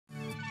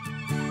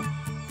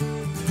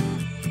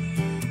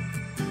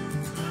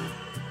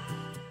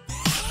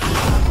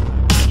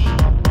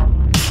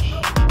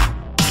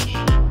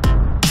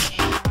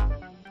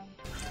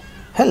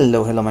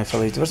Hello my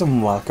fellow YouTubers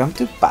and welcome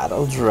to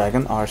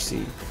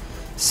BattleDragonRC.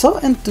 So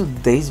in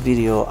today's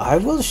video I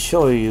will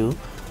show you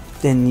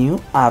the new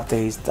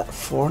updates that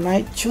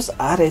Fortnite just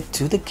added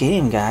to the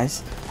game,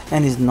 guys,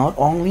 and is not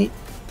only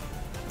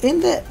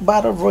in the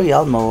Battle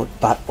Royale mode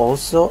but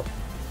also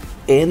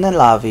in the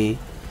lobby.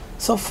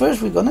 So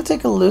first we're gonna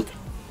take a look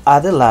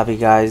at the lobby,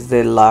 guys.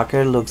 The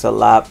locker looks a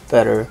lot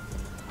better,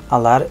 a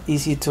lot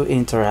easy to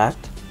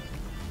interact.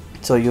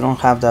 So you don't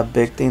have that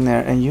big thing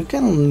there and you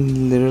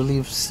can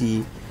literally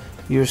see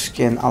your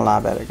skin a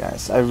lot better,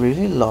 guys. I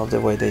really love the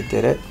way they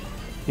did it.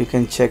 You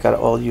can check out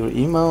all your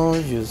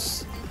emotes,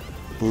 just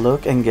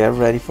look and get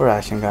ready for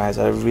action, guys.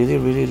 I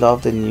really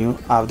love the new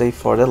update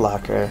for the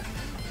locker.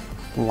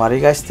 What do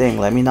you guys think?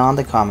 Let me know in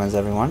the comments,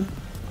 everyone.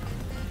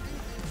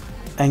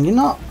 And you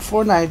know,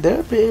 Fortnite,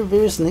 they're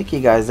very sneaky,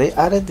 guys. They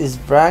added these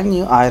brand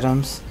new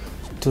items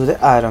to the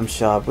item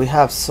shop. We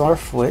have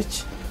Surf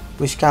Witch,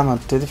 which come on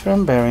two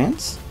different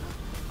variants,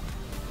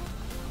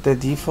 the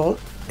default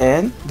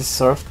and the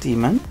Surf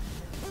Demon,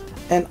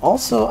 and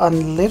also a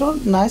little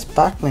nice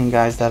backbling,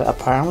 guys, that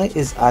apparently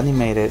is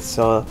animated.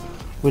 So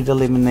with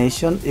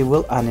elimination it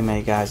will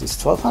animate, guys. It's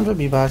 1200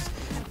 V-Bucks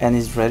and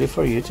it's ready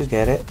for you to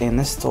get it in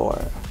the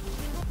store.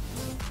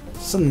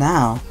 So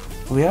now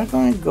we are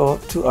going to go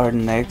to our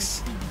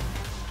next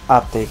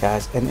update,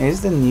 guys, and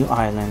it's the new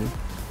island.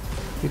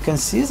 You can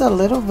see it's a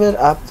little bit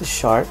up the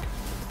shark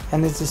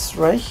and it's just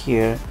right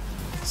here.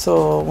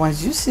 So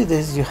once you see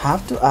this, you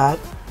have to add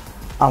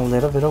a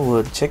little bit of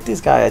wood. Check this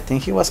guy, I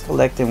think he was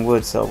collecting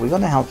wood, so we're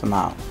gonna help him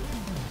out.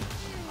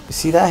 You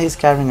see that he's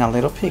carrying a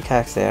little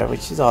pickaxe there,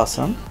 which is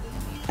awesome.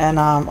 And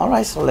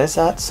alright, so let's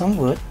add some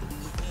wood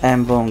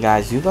and boom,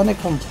 guys, you're gonna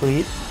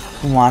complete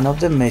one of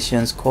the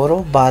missions,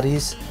 Coral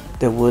Bodies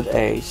the Wood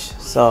Age.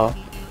 So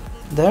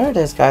there it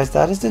is, guys.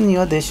 That is the new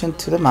addition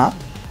to the map.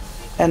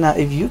 And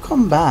if you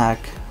come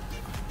back,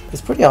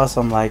 it's pretty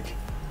awesome. Like,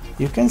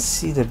 you can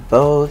see the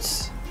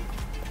boats,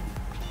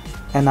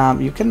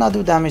 and you cannot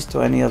do damage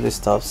to any of this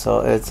stuff, so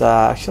it's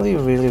actually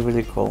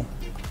really cool.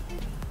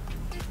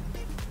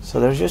 So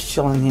they're just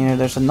chilling here.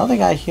 There's another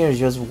guy here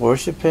just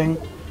worshipping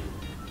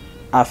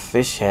a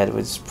fish head,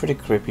 which is pretty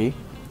creepy.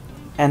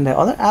 And the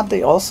other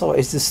update also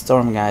is the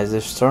storm, guys.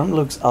 The storm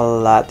looks a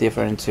lot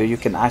different too. You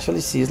can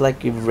actually see it's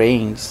like it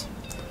rains.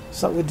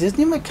 So with this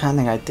new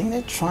mechanic, I think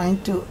they're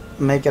trying to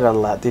make it a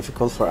lot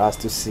difficult for us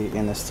to see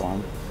in the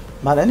storm.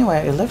 But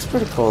anyway, it looks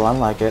pretty cool. I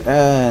like it.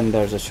 And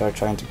there's a shark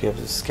trying to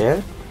give us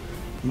scared.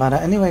 But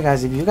anyway,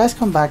 guys, if you guys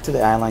come back to the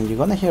island, you're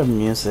gonna hear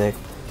music.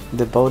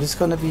 The boat is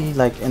gonna be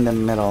like in the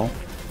middle.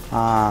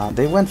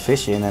 They went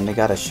fishing and they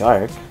got a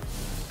shark.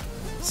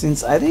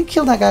 Since I didn't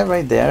kill that guy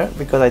right there,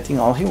 because I think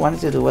all he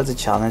wanted to do was a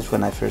challenge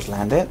when I first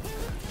landed,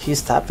 he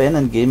stepped in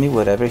and gave me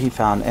whatever he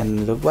found.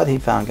 And look what he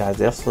found, guys.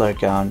 The flare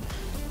gun.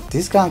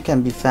 This gun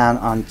can be found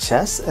on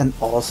chests and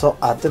also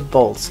at the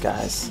bolts,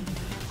 guys.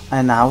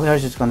 And now we are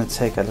just gonna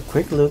take a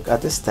quick look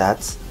at the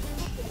stats.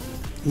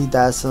 He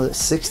does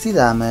 60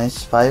 damage,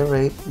 fire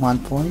rate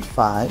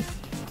 1.5,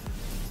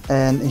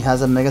 and he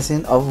has a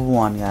magazine of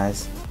 1,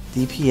 guys,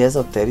 DPS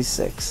of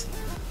 36.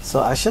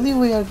 So actually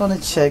we are gonna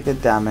check the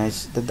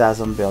damage that does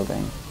on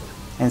building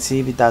and see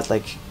if it does,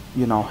 like,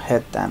 you know,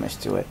 head damage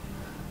to it.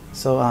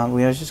 So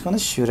we are just gonna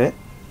shoot it.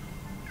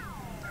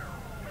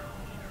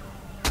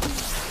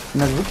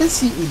 And as we can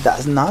see, it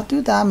does not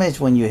do damage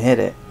when you hit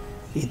it.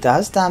 It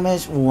does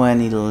damage when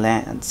it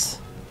lands.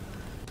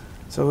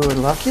 So we were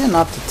lucky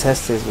enough to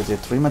test this with the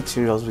 3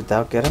 materials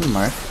without getting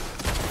murked.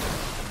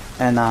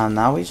 And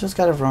now we just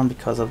gotta run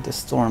because of the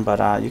storm.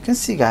 But you can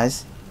see,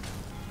 guys,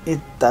 it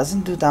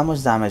doesn't do that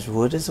much damage.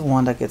 Wood is the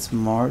one that gets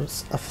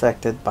most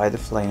affected by the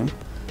flame.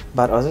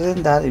 But other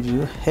than that, if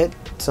you hit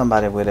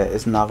somebody with it,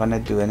 it's not gonna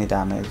do any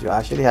damage. You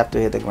actually have to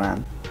hit the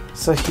ground.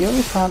 So here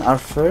we found our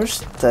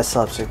first test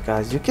subject,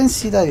 guys. You can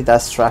see that it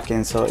does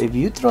tracking. So if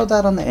you throw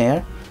that on the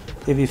air,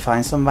 if you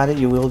find somebody,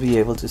 you will be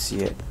able to see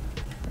it.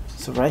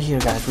 So right here,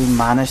 guys, we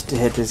managed to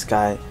hit this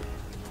guy.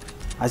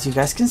 As you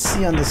guys can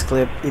see on this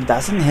clip, it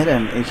doesn't hit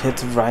him, it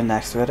hits right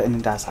next to it, and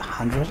it does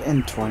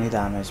 120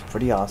 damage.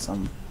 Pretty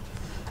awesome.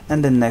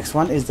 And the next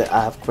one is the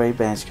upgrade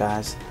bench,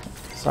 guys.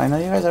 So I know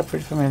you guys are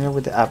pretty familiar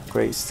with the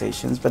upgrade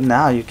stations, but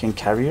now you can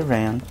carry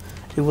around.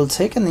 It will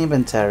take an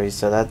inventory,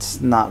 so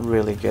that's not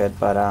really good,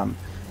 but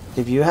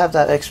if you have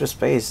that extra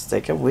space,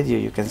 take it with you.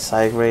 You can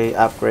side grade,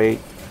 upgrade,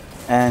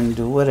 and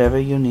do whatever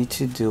you need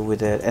to do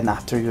with it. And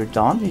after you're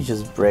done, you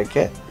just break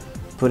it,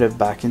 put it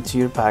back into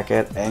your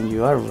packet, and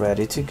you are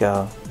ready to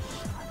go.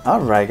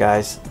 Alright,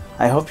 guys,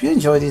 I hope you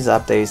enjoyed these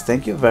updates.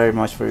 Thank you very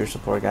much for your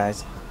support,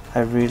 guys. I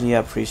really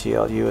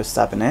appreciate you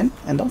stopping in,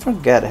 and don't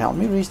forget, help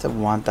me reach the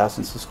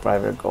 1000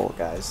 subscriber goal,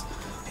 guys.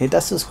 Hit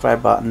that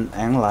subscribe button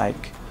and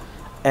like.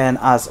 And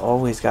as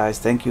always, guys,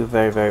 thank you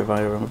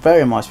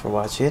very much for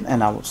watching,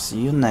 and I will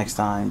see you next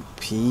time.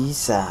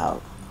 Peace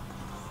out.